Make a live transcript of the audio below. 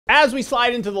As we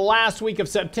slide into the last week of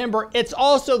September, it's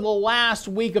also the last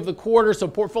week of the quarter, so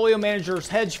portfolio managers,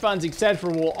 hedge funds, etc.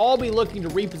 will all be looking to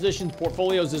reposition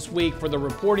portfolios this week for the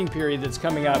reporting period that's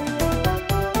coming up.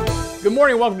 Good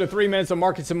morning, welcome to 3 Minutes of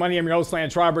Markets and Money. I'm your host,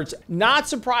 Lance Roberts. Not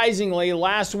surprisingly,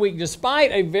 last week,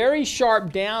 despite a very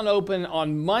sharp down open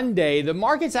on Monday, the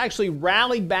markets actually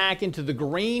rallied back into the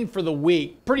green for the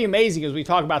week. Pretty amazing as we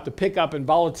talk about the pickup in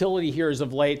volatility here as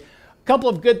of late. A couple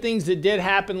of good things that did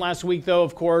happen last week, though,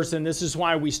 of course, and this is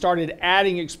why we started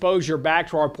adding exposure back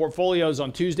to our portfolios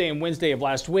on Tuesday and Wednesday of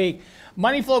last week.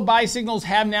 Money flow buy signals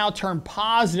have now turned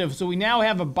positive, so we now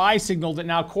have a buy signal that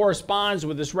now corresponds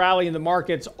with this rally in the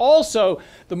markets. Also,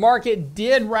 the market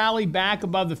did rally back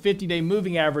above the 50-day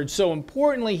moving average, so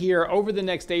importantly here, over the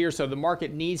next day or so, the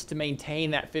market needs to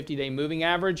maintain that 50-day moving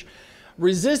average.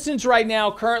 Resistance right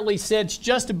now currently sits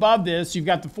just above this. You've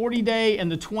got the 40-day and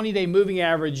the 20-day moving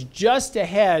average just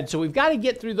ahead. So we've got to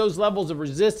get through those levels of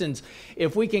resistance.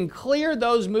 If we can clear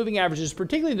those moving averages,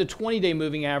 particularly the 20-day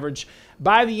moving average,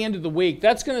 by the end of the week,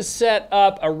 that's going to set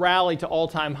up a rally to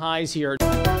all-time highs here.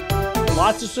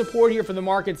 Lots of support here for the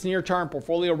markets near term,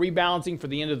 portfolio rebalancing for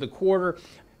the end of the quarter.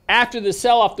 After the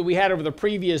sell-off that we had over the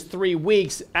previous 3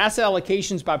 weeks, asset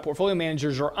allocations by portfolio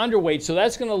managers are underweight, so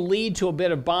that's going to lead to a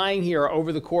bit of buying here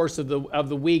over the course of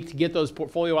the week to get those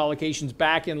portfolio allocations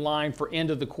back in line for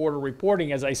end of the quarter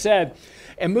reporting, as I said.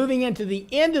 And moving into the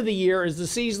end of the year is the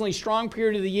seasonally strong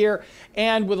period of the year,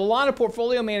 and with a lot of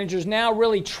portfolio managers now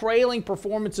really trailing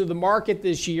performance of the market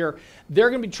this year, they're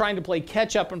going to be trying to play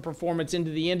catch-up in performance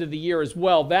into the end of the year as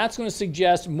well. That's going to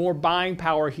suggest more buying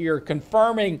power here,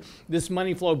 confirming this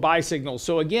money flow buy signal.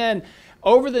 So again,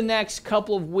 over the next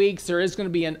couple of weeks, there is going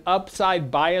to be an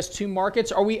upside bias to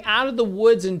markets. Are we out of the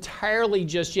woods entirely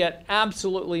just yet?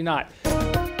 Absolutely not.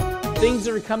 Things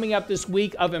that are coming up this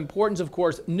week of importance, of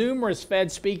course, numerous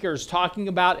Fed speakers talking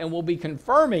about and will be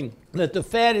confirming that the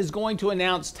Fed is going to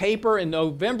announce taper in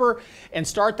November and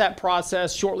start that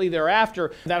process shortly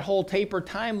thereafter. That whole taper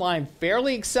timeline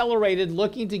fairly accelerated,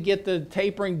 looking to get the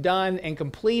tapering done and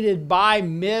completed by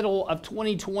middle of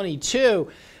 2022.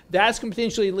 That's going to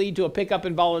potentially lead to a pickup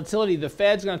in volatility. The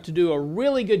Fed's going to have to do a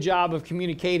really good job of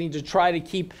communicating to try to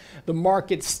keep the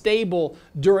market stable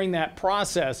during that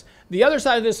process. The other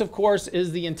side of this, of course,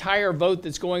 is the entire vote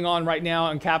that's going on right now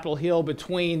on Capitol Hill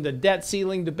between the debt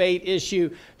ceiling debate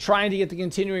issue, trying to get the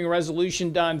continuing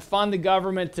resolution done, fund the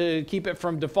government to keep it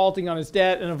from defaulting on its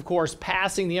debt, and of course,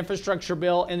 passing the infrastructure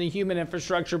bill and the human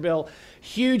infrastructure bill.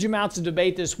 Huge amounts of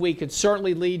debate this week could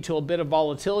certainly lead to a bit of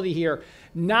volatility here.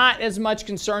 Not as much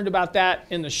concerned about that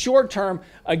in the short term.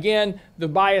 Again, the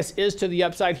bias is to the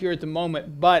upside here at the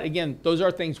moment, but again, those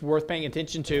are things worth paying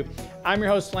attention to. I'm your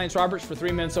host, Lance Roberts, for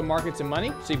 3 Minutes of Markets and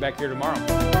Money. See you back here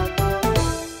tomorrow.